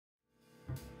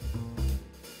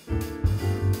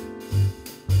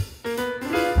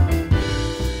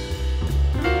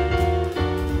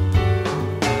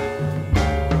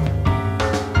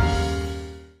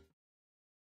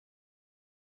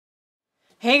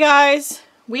Hey guys,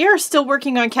 we are still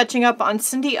working on catching up on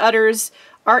Cindy Utter's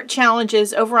art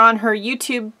challenges over on her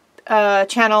YouTube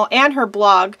channel and her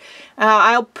blog.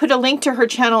 I'll put a link to her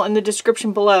channel in the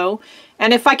description below.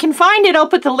 And if I can find it, I'll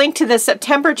put the link to the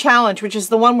September challenge, which is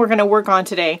the one we're going to work on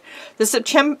today. The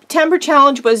September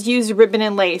challenge was use ribbon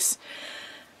and lace.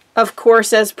 Of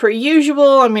course, as per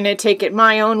usual, I'm going to take it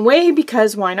my own way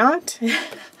because why not?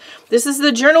 This is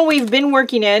the journal we've been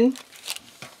working in,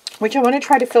 which I want to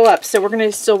try to fill up, so we're going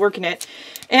to still work in it.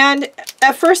 And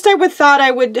at first I thought I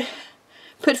would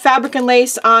put fabric and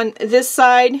lace on this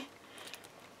side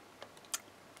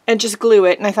and just glue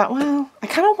it. And I thought, well, I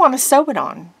kind of want to sew it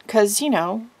on because, you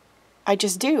know, I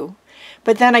just do.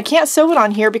 But then I can't sew it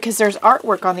on here because there's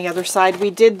artwork on the other side. We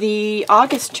did the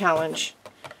August challenge,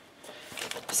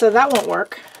 so that won't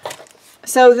work.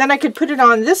 So then I could put it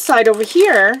on this side over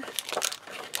here,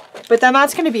 but then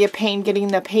that's going to be a pain getting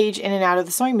the page in and out of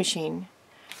the sewing machine.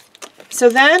 So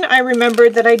then I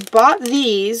remembered that I'd bought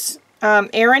these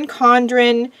Erin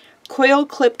Condren coil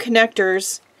clip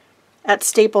connectors at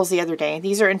Staples the other day.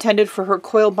 These are intended for her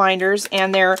coil binders,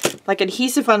 and they're like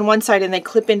adhesive on one side and they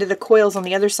clip into the coils on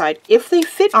the other side. If they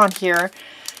fit on here,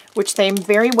 which they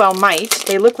very well might,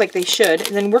 they look like they should,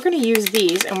 then we're going to use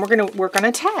these and we're going to work on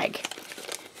a tag.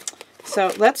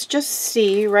 So let's just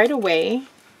see right away.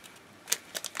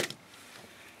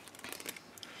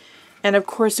 And of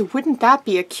course, wouldn't that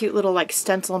be a cute little like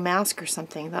stencil mask or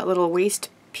something, that little waist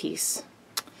piece.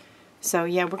 So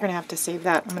yeah, we're going to have to save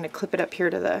that. I'm going to clip it up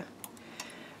here to the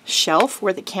shelf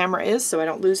where the camera is so I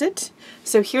don't lose it.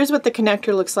 So here's what the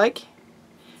connector looks like.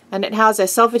 And it has a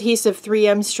self-adhesive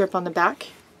 3M strip on the back.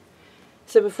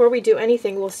 So before we do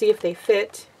anything, we'll see if they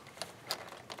fit.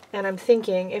 And I'm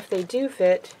thinking if they do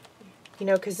fit, you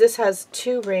know, because this has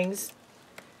 2 rings,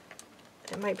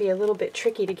 it might be a little bit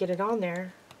tricky to get it on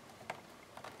there.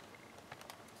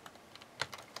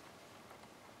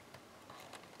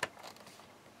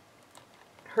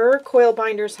 Her coil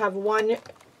binders have 1,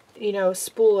 you know,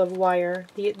 spool of wire.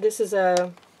 This is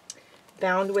a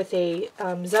bound with a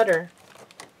Zutter.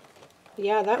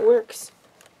 Yeah, that works.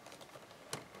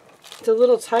 It's a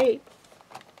little tight,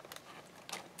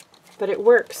 but it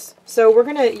works. So we're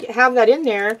going to have that in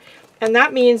there, and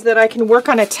that means that I can work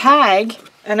on a tag,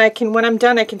 and I can, when I'm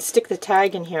done, I can stick the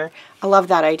tag in here. I love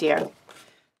that idea.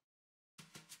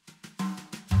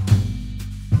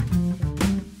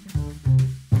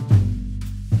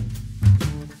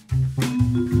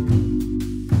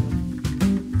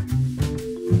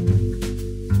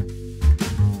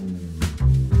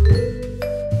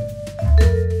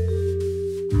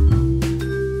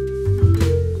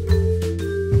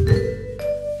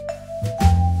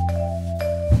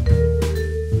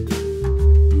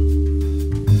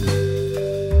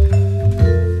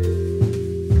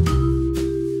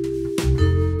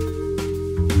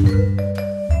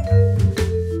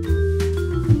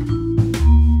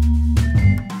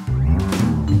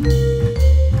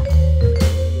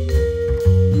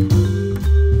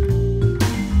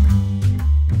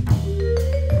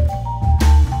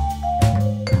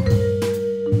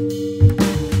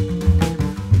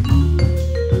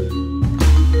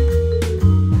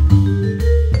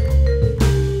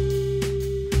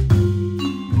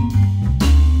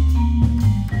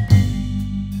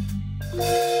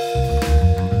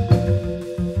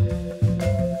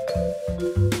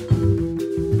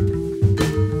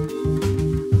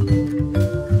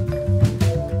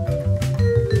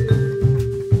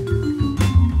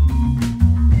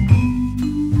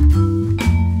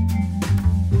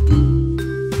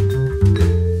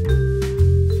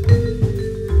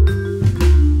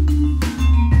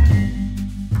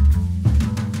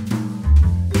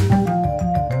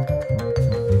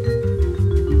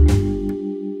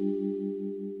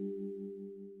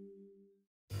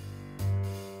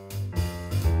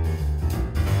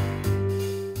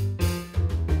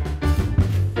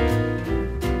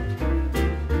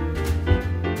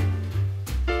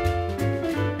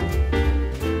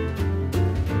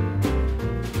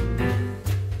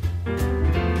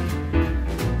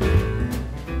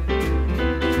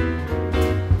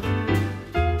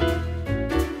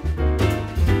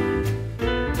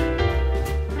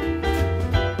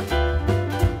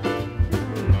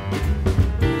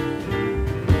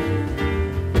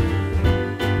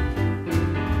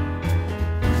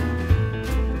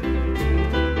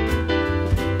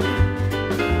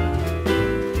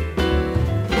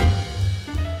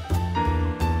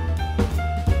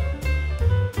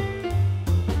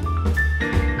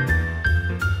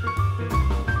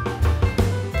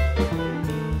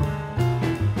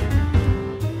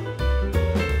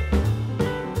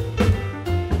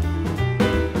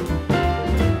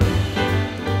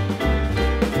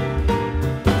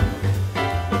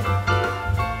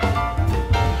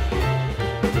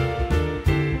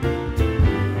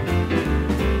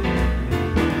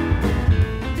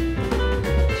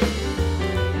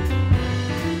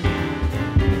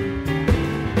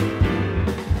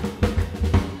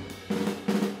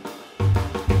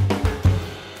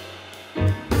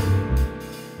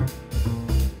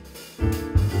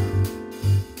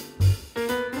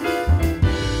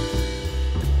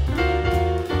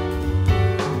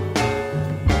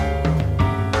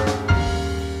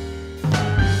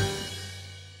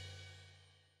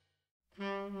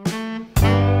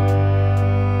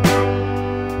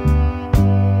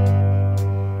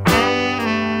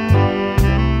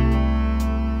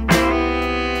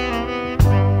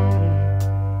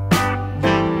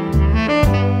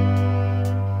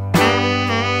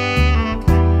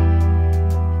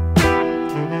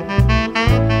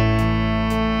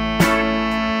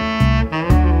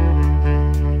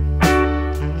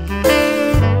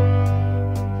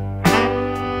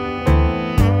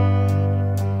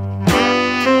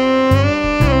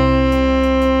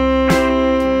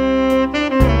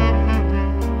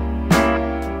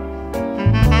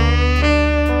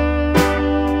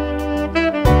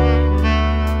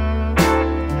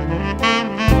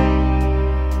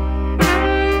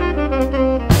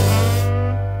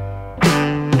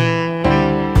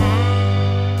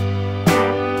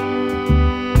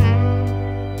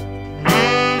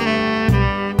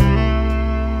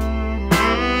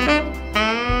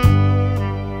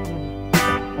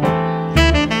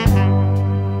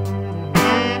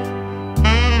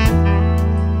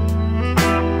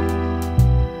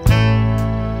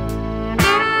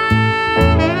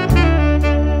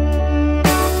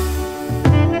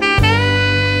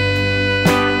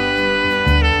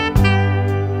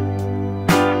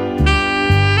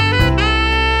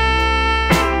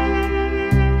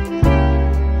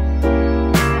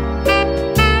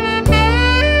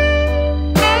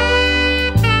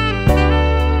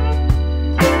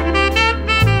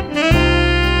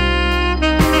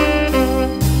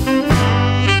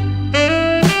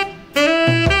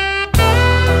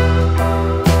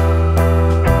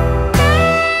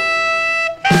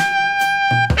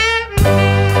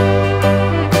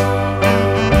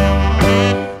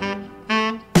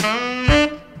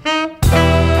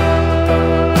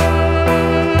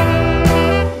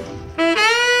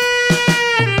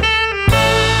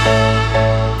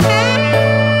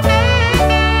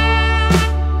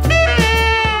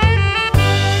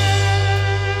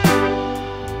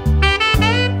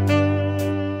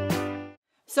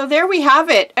 we have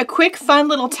it. A quick, fun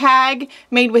little tag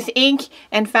made with ink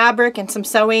and fabric and some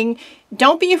sewing.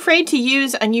 Don't be afraid to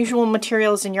use unusual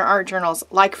materials in your art journals,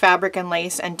 like fabric and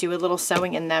lace, and do a little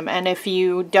sewing in them. And if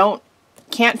you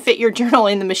can't fit your journal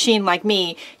in the machine like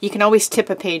me, you can always tip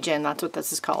a page in. That's what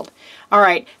this is called. All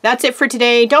right, that's it for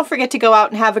today. Don't forget to go out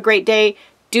and have a great day.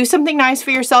 Do something nice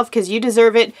for yourself because you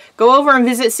deserve it. Go over and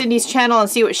visit Cindy's channel and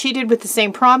see what she did with the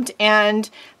same prompt. And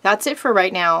that's it for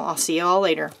right now. I'll see you all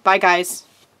later. Bye, guys.